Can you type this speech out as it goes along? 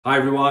Hi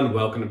everyone,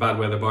 welcome to Bad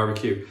Weather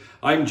Barbecue.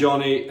 I'm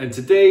Johnny and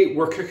today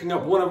we're cooking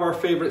up one of our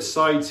favourite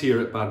sides here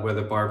at Bad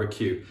Weather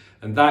Barbecue,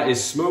 and that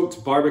is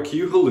smoked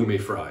BBQ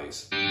halloumi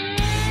fries.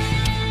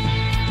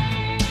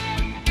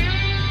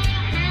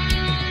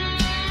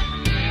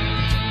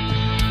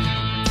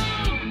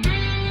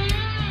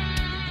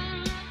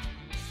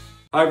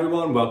 Hi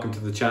everyone, welcome to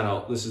the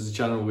channel. This is the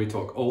channel where we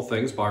talk all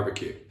things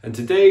barbecue. And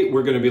today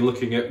we're going to be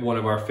looking at one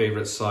of our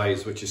favourite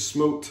sides, which is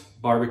smoked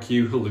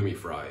BBQ halloumi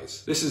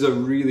fries. This is a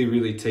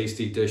really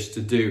tasty dish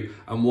to do,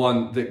 and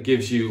one that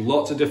gives you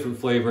lots of different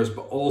flavours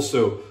but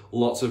also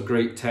lots of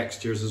great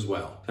textures as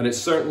well. And it's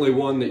certainly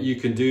one that you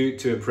can do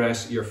to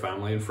impress your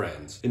family and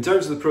friends. In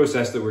terms of the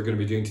process that we're going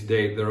to be doing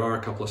today, there are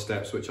a couple of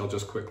steps which I'll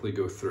just quickly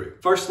go through.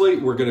 Firstly,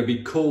 we're going to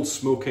be cold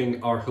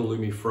smoking our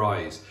halloumi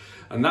fries.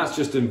 And that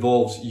just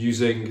involves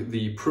using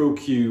the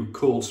Porky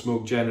cold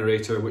smoke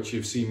generator, which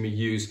you've seen me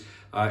use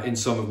in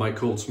some of my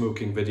cold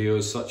smoking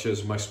videos, such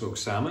as my smoked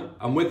salmon.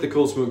 And with the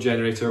cold smoke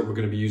generator, we're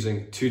going to be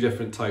using two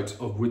different types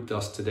of wood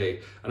dust today.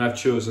 And I've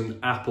chosen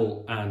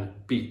apple and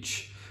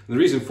beech. And the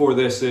reason for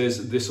this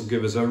is this will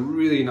give us a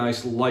really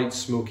nice light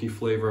smoky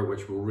flavour,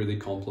 which will really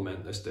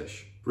complement this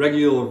dish.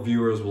 Regular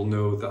viewers will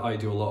know that I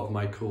do a lot of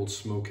my cold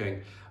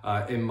smoking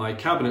in my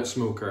cabinet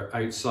smoker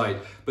outside,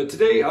 but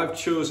today I've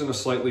chosen a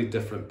slightly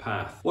different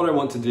path. What I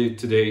want to do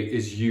today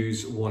is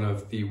use one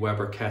of the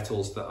Weber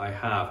kettles that I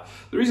have.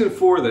 The reason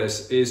for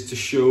this is to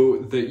show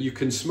that you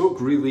can smoke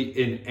really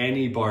in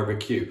any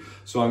barbecue.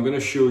 So I'm going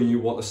to show you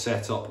what the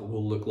setup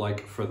will look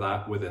like for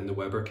that within the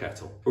Weber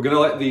kettle. We're going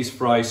to let these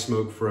fries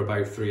smoke for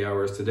about 3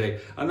 hours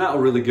today, and that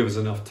will really give us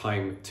enough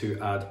time to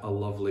add a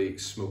lovely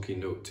smoky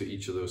note to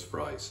each of those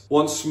fries.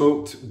 Once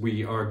smoked,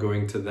 we are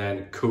going to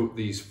then coat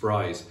these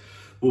fries.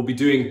 We'll be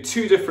doing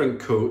two different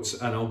coats,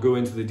 and I'll go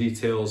into the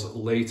details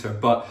later,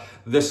 but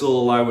this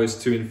will allow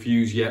us to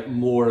infuse yet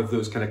more of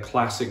those kind of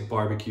classic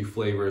barbecue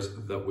flavors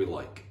that we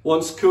like.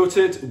 Once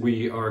coated,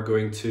 we are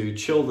going to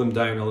chill them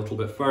down a little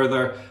bit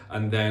further,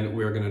 and then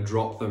we're going to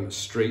drop them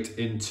straight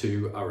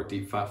into our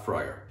deep fat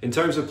fryer. In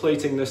terms of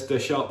plating this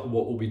dish up,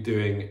 what we'll be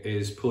doing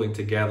is pulling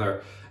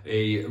together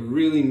a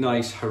really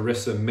nice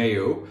harissa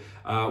mayo.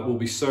 We'll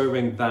be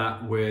serving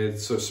that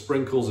with sort of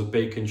sprinkles of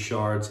bacon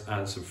shards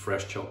and some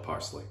fresh chopped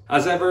parsley.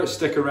 As ever,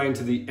 stick around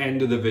to the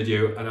end of the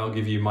video and I'll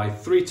give you my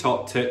 3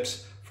 top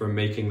tips for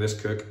making this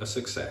cook a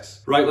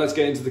success. Right, let's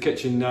get into the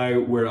kitchen now,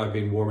 where I've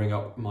been warming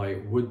up my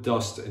wood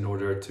dust in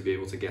order to be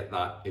able to get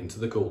that into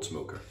the cold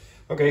smoker.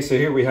 Okay, so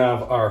here we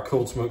have our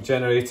cold smoke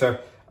generator,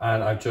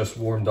 and I've just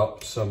warmed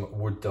up some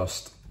wood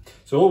dust.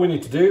 So all we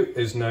need to do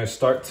is now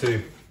start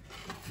to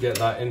get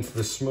that into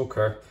the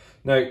smoker.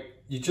 Now,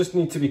 you just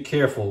need to be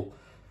careful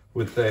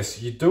with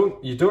this. You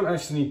don't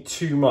actually need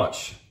too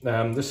much.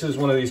 This is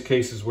one of these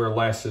cases where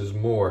less is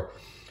more.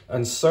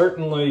 And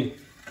certainly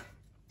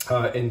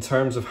in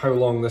terms of how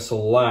long this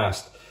will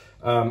last,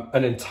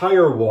 an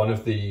entire one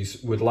of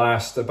these would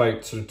last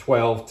about sort of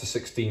 12 to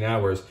 16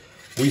 hours.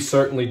 We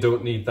certainly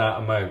don't need that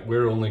amount.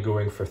 We're only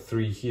going for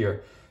 3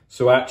 here.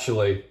 So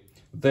actually,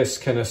 this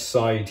kind of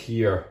side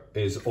here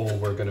is all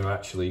we're going to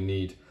actually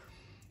need.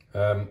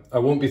 I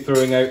won't be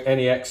throwing out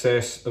any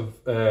excess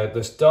of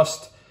this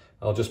dust.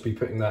 I'll just be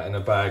putting that in a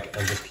bag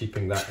and just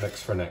keeping that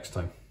mix for next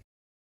time.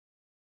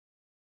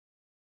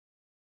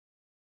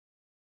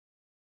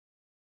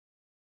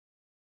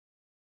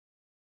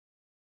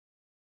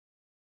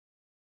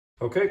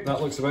 Okay,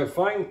 that looks about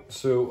fine.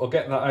 So I'll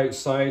get that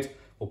outside,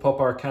 we'll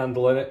pop our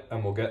candle in it,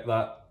 and we'll get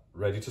that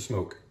ready to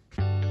smoke.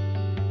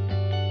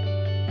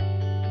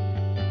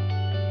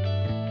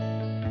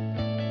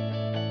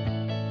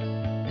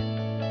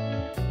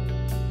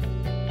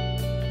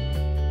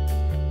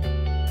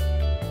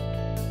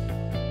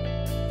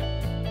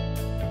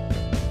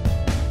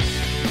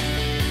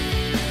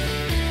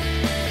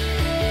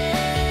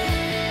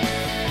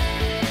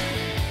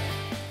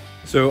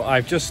 So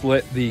I've just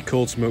lit the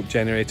cold smoke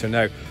generator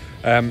now.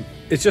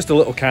 It's just a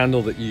little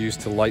candle that you use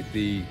to light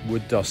the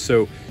wood dust,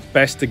 so it's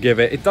best to give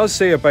it does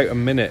say about a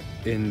minute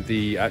in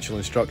the actual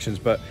instructions,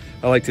 but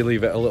I like to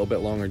leave it a little bit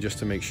longer just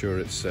to make sure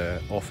it's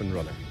off and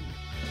running.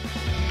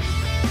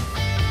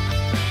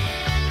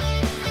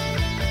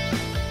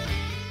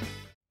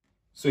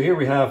 So here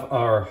we have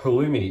our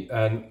halloumi,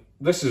 and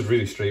this is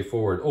really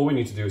straightforward. All we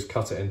need to do is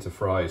cut it into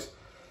fries.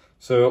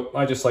 So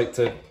I just like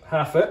to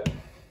half it,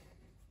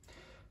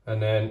 and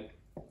then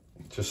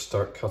just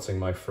start cutting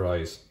my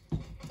fries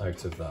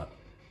out of that.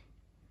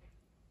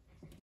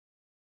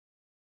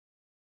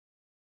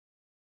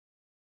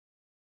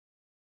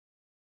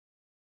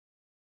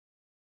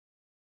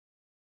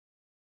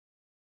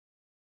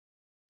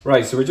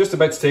 Right, so we're just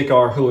about to take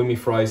our halloumi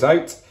fries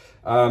out.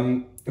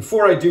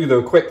 Before I do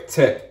though, quick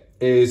tip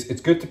is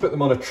it's good to put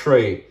them on a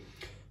tray.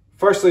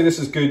 Firstly, this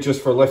is good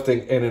just for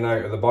lifting in and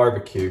out of the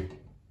barbecue.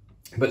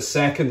 But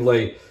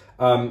secondly,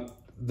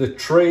 the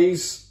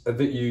trays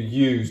that you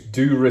use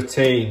do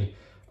retain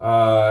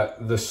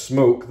the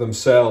smoke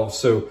themselves.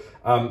 So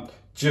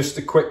just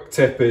a quick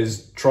tip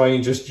is try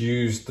and just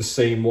use the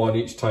same one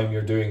each time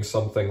you're doing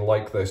something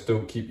like this.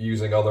 Don't keep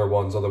using other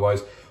ones,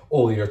 otherwise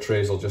all of your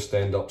trays will just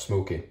end up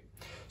smoky.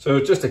 So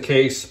it's just a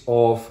case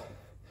of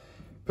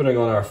putting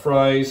on our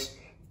fries,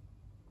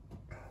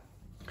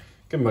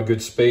 give them a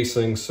good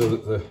spacing so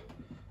that the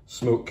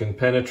smoke can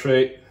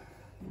penetrate.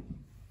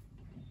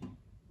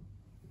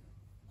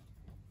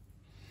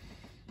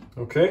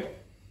 Okay,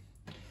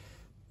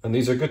 and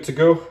these are good to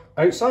go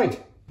outside.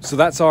 So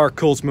that's our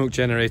cold smoke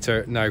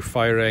generator now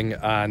firing,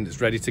 and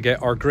it's ready to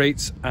get our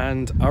grates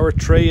and our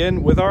tray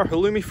in with our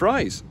halloumi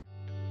fries.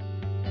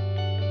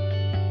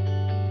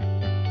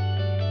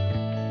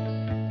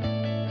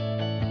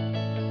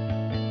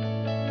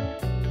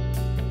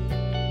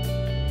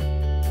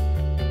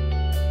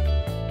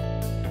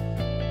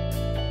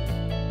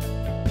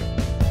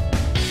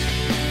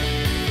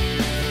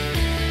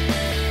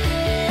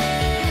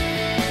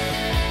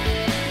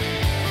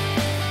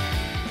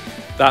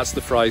 That's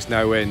the fries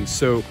now in.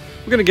 So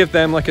we're going to give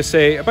them, like I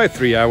say, about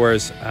 3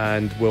 hours,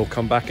 and we'll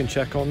come back and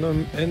check on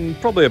them in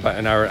probably about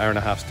an hour, hour and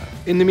a half's time.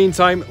 In the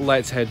meantime,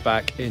 let's head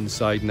back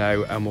inside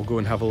now and we'll go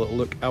and have a little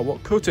look at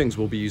what coatings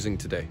we'll be using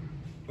today.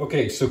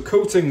 Okay, so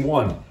coating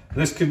 1.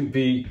 This couldn't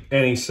be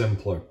any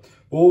simpler.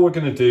 All we're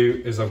going to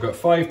do is I've got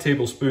 5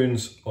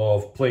 tablespoons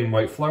of plain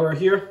white flour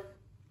here.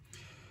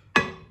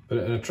 Put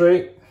it in a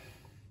tray.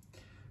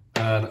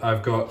 And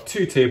I've got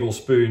 2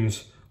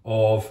 tablespoons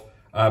of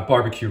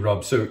barbecue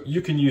rub. So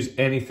you can use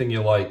anything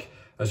you like.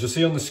 As you'll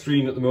see on the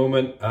screen at the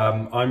moment,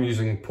 I'm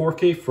using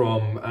Porky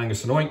from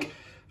Angus & Oink.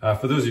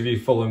 For those of you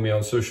following me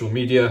on social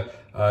media,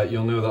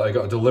 you'll know that I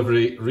got a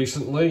delivery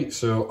recently,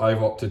 so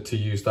I've opted to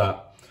use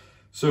that.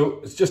 So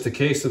it's just a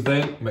case of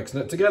then mixing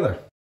it together.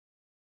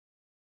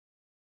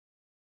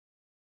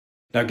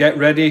 Now get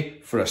ready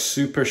for a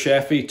super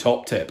chefy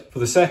top tip. For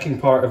the second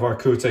part of our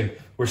coating,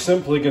 we're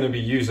simply going to be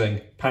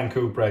using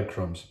panko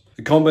breadcrumbs.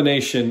 The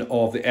combination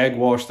of the egg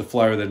wash, the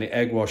flour, then the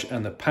egg wash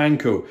and the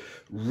panko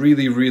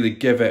really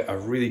give it a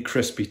really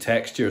crispy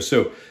texture.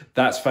 So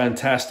that's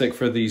fantastic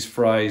for these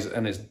fries,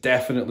 and it's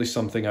definitely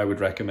something I would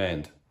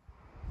recommend.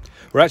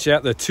 We're actually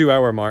at the 2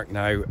 hour mark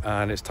now,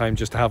 and it's time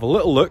just to have a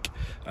little look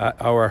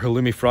at our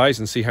halloumi fries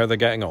and see how they're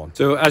getting on.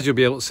 So as you'll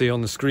be able to see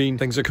on the screen,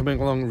 things are coming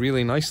along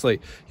really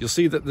nicely. You'll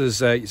see that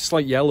there's a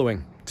slight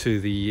yellowing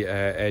to the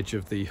edge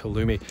of the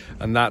halloumi,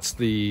 and that's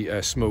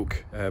the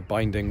smoke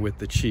binding with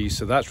the cheese,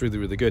 so that's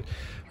really good.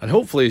 And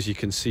hopefully, as you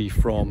can see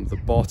from the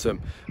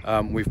bottom,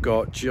 we've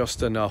got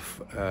just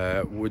enough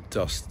wood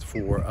dust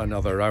for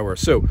another hour.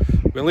 So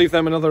we'll leave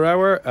them another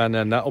hour, and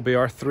then that'll be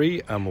our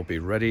 3, and we'll be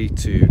ready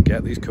to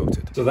get these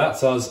coated. So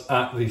that's us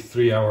at the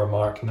 3 hour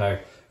mark now,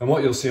 and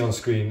what you'll see on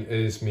screen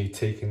is me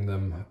taking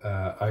them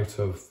out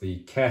of the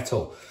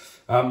kettle.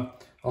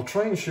 I'll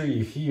try and show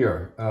you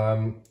here.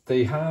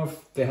 They have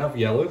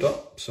yellowed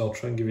up, so I'll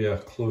try and give you a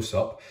close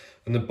up.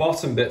 And the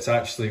bottom bit's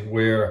actually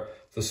where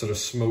the sort of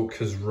smoke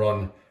has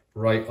run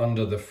right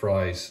under the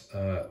fries.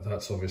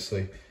 That's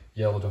obviously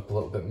yellowed up a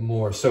little bit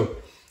more. So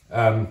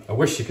I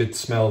wish you could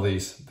smell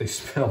these. They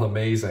smell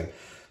amazing.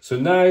 So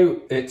now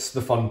it's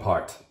the fun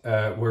part,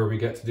 where we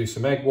get to do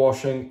some egg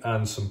washing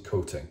and some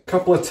coating.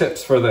 Couple of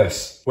tips for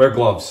this. Wear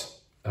gloves.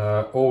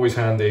 Always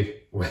handy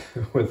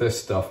with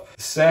this stuff.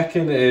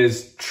 Second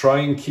is try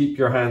and keep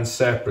your hands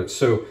separate.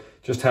 So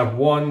just have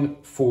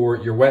one for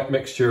your wet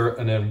mixture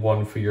and then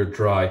one for your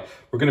dry.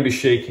 We're going to be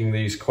shaking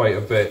these quite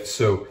a bit,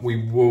 so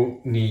we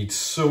won't need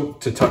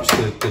to touch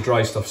the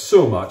dry stuff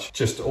so much.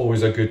 Just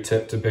always a good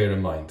tip to bear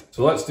in mind.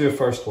 So let's do a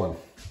first one.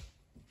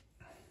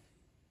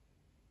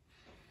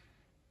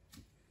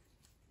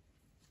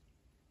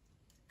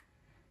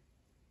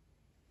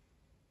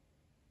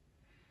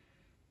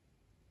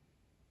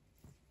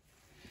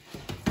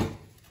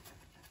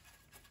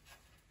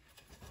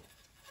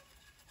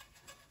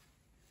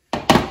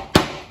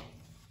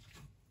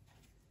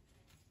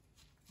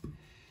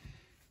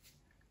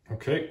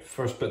 Okay,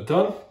 first bit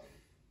done.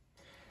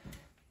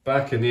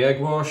 Back in the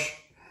egg wash,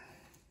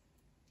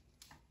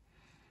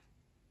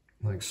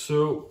 like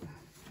so,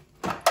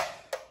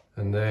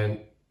 and then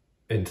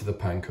into the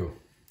panko.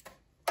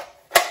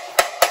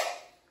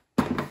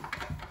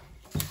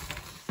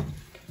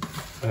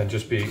 And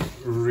just be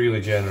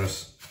really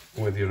generous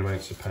with your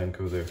amounts of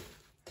panko there.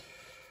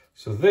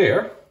 So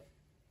there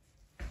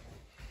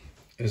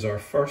is our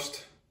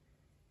first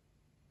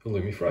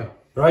halloumi fry.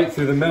 Right,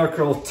 through the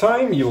miracle of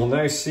time, you will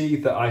now see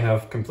that I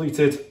have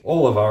completed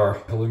all of our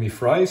halloumi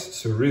fries,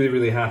 so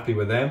really happy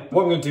with them.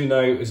 What I'm going to do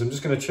now is I'm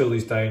just going to chill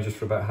these down just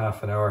for about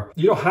half an hour.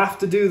 You don't have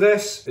to do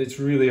this, it's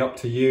really up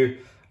to you.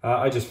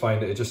 I just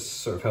find that it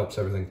just sort of helps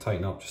everything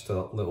tighten up just a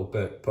little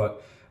bit.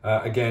 But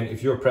again,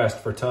 if you're pressed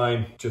for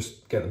time,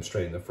 just get them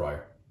straight in the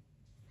fryer.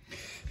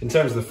 In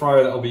terms of the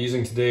fryer that I'll be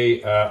using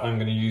today, I'm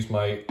going to use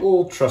my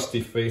old trusty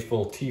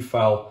faithful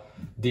Tefal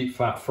deep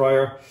fat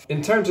fryer.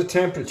 In terms of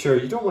temperature,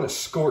 you don't want it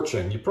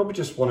scorching. You probably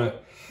just want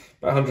it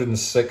about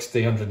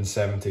 160,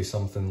 170,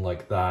 something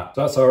like that.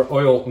 So that's our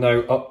oil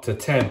now up to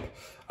temp.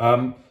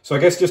 So I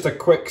guess just a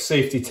quick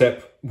safety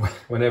tip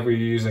whenever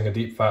you're using a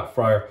deep fat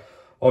fryer.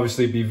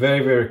 Obviously be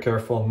very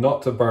careful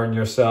not to burn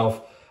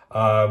yourself.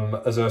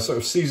 As a sort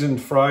of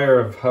seasoned fryer,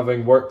 of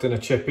having worked in a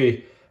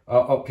chippy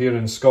up here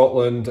in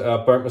Scotland,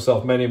 burnt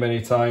myself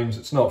many times.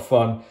 It's not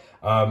fun.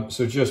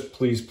 So just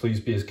please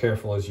be as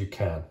careful as you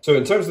can. So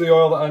in terms of the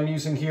oil that I'm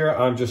using here,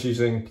 I'm just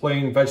using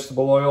plain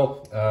vegetable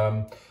oil.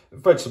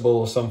 Vegetable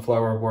or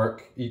sunflower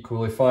work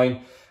equally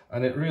fine.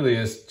 And it really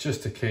is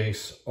just a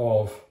case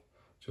of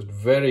just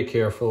very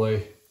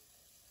carefully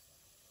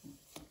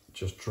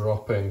just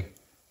dropping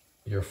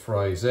your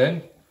fries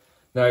in.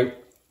 Now,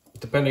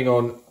 depending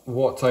on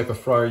what type of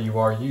fryer you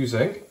are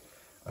using,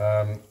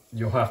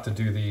 you'll have to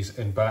do these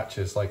in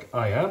batches like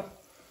I am.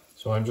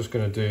 So I'm just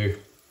going to do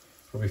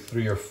probably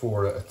 3 or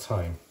 4 at a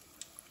time,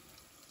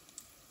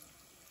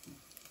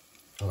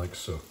 like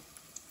so.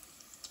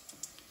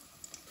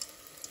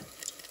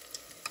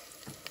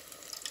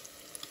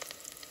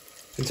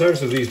 In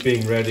terms of these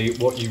being ready,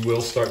 what you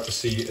will start to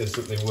see is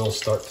that they will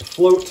start to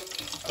float,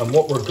 and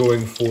what we're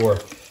going for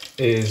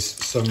is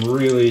some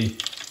really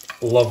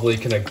lovely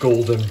kind of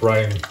golden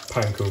brown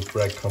panko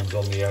breadcrumbs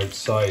on the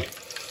outside.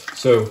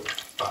 So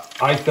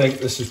I think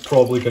this is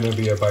probably going to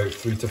be about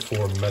 3 to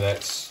 4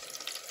 minutes.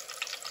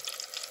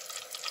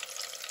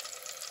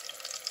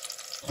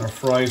 Our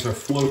fries are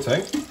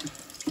floating,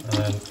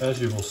 and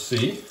as you will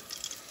see,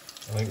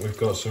 I think we've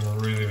got some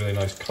really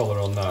nice colour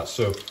on that.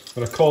 So I'm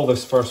going to call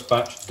this first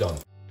batch done.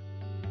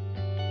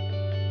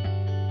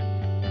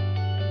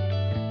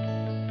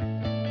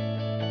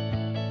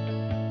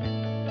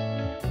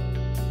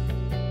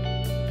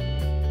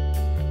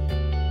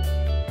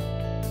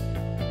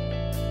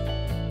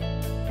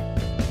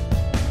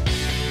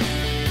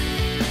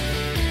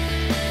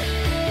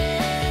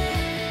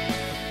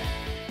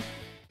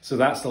 So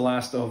that's the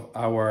last of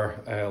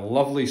our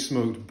lovely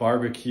smoked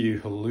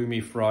barbecue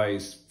halloumi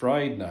fries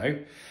fried now.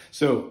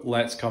 So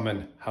let's come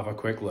and have a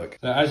quick look.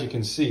 Now, as you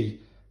can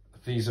see,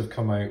 these have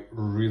come out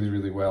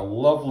really well.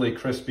 Lovely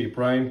crispy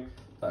brown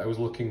that I was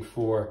looking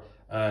for.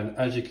 And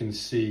as you can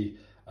see,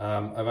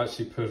 I've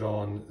actually put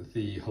on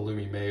the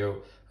halloumi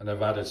mayo, and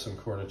I've added some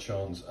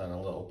cornichons and a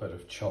little bit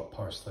of chopped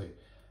parsley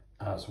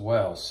as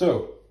well.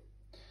 So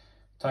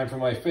time for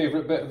my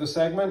favorite bit of the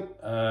segment,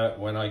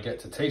 when I get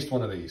to taste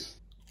one of these.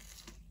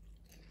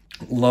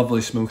 Lovely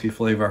smoky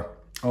flavor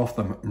off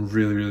them. I'm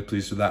really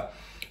pleased with that.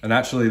 And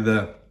actually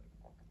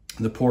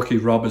the Porky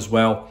rub as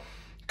well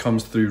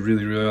comes through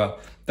really well.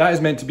 That is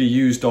meant to be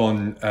used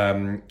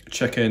on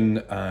chicken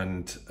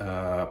and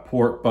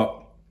pork,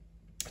 but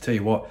I tell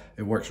you what,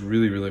 it works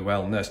really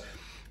well in this.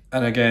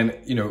 And again,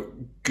 you know,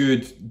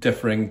 good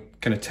differing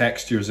kind of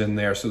textures in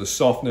there. So the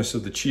softness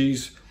of the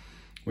cheese,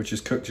 which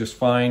is cooked just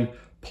fine,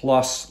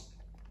 plus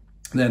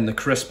then the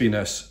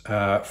crispiness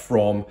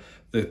from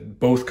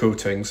both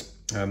coatings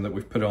that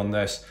we've put on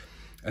this,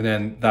 and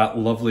then that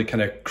lovely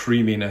kind of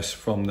creaminess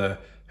from the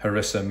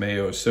harissa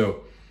mayo.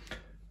 So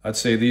I'd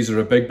say these are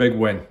a big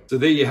win. So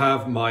there you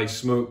have my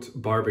smoked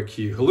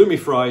barbecue halloumi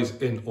fries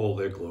in all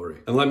their glory.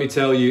 And let me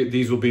tell you,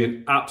 these will be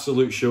an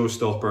absolute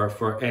showstopper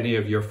for any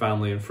of your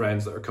family and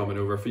friends that are coming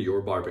over for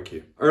your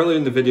barbecue. Earlier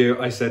in the video,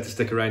 I said to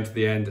stick around to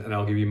the end and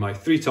I'll give you my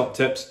 3 top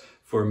tips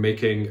for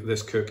making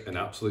this cook an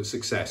absolute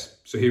success.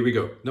 So here we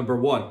go. Number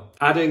 1,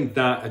 adding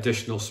that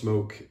additional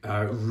smoke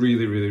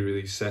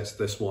really sets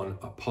this one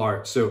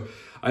apart. So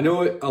I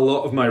know a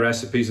lot of my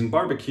recipes, and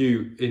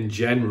barbecue in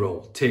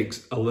general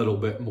takes a little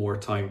bit more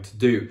time to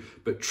do,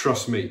 but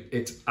trust me,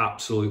 it's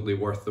absolutely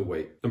worth the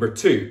wait. Number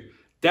 2,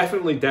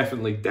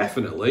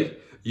 definitely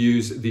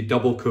use the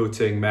double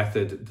coating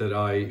method that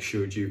I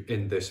showed you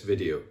in this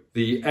video.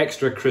 The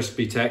extra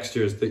crispy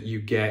textures that you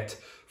get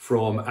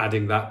from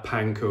adding that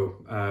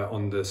panko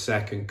on the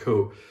second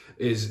coat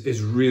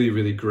is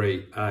really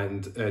great,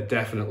 and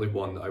definitely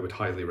one that I would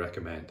highly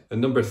recommend. And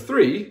number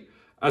 3,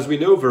 as we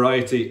know,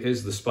 variety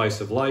is the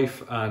spice of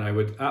life, and I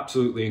would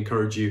absolutely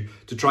encourage you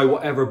to try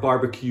whatever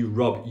barbecue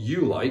rub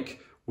you like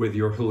with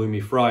your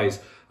halloumi fries.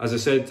 As I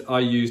said, I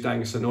used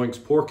Angus & Oink's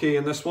Porky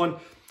in this one.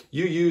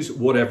 You use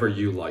whatever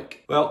you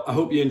like. Well, I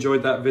hope you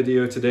enjoyed that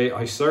video today.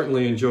 I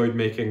certainly enjoyed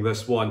making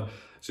this one.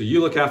 So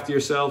you look after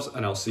yourselves,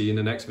 and I'll see you in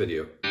the next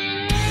video.